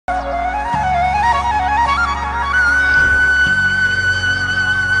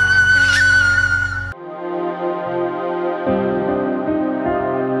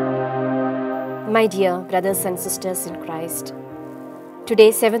My dear brothers and sisters in Christ, today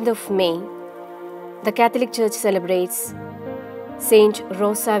 7th of May, the Catholic Church celebrates Saint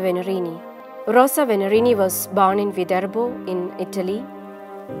Rosa Venerini. Rosa Venerini was born in Viterbo in Italy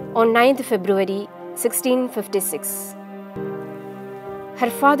on 9th February 1656.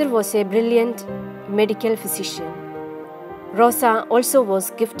 Her father was a brilliant medical physician. Rosa also was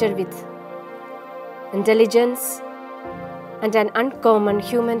gifted with intelligence and an uncommon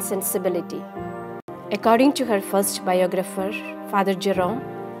human sensibility. According to her first biographer, Fr.John,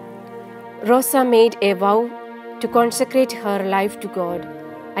 Rosa made a vow to consecrate her life to God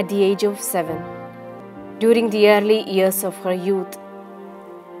at the age of 7. During the early years of her youth,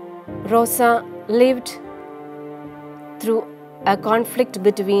 Rosa lived through a conflict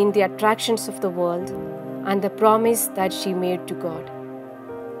between the attractions of the world and the promise that she made to God.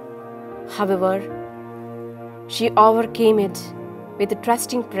 However, she overcame it with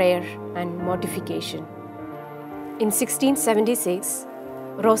trusting prayer and mortification. In 1676,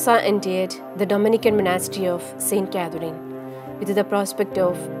 Rosa entered the Dominican monastery of St. Catherine with the prospect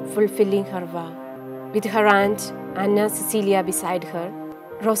of fulfilling her vow. With her aunt Anna Cecilia beside her,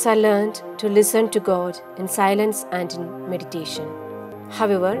 Rosa learned to listen to God in silence and in meditation.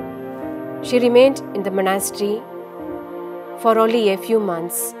 However, she remained in the monastery for only a few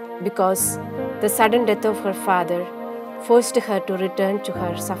months because the sudden death of her father forced her to return to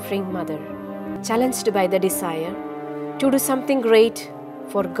her suffering mother. Challenged by the desire to do something great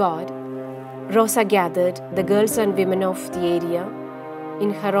for God, Rosa gathered the girls and women of the area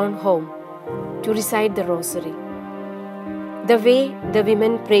in her own home to recite the rosary. The way the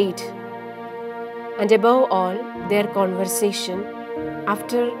women prayed, and above all their conversation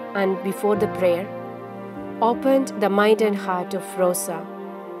after and before the prayer, opened the mind and heart of Rosa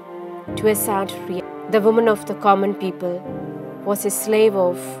to a sad reality. The woman of the common people was a slave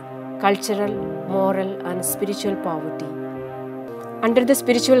of cultural, moral, and spiritual poverty. Under the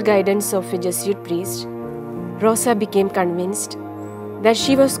spiritual guidance of a Jesuit priest, Rosa became convinced that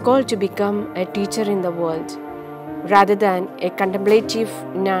she was called to become a teacher in the world rather than a contemplative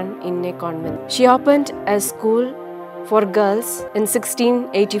nun in a convent. She opened a school for girls in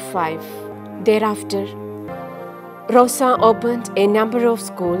 1685. Thereafter, Rosa opened a number of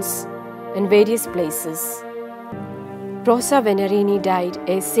schools in various places. Rosa Venerini died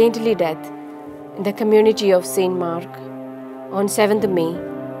a saintly death in the community of St. Mark on 7th May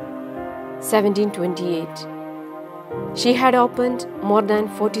 1728. She had opened more than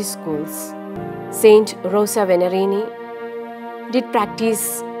 40 schools. Saint Rosa Venerini did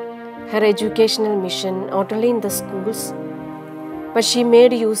practice her educational mission not only in the schools, but she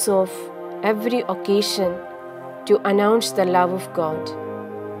made use of every occasion to announce the love of God.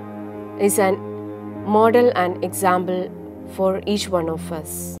 Is an model and example for each one of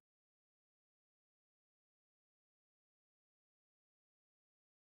us.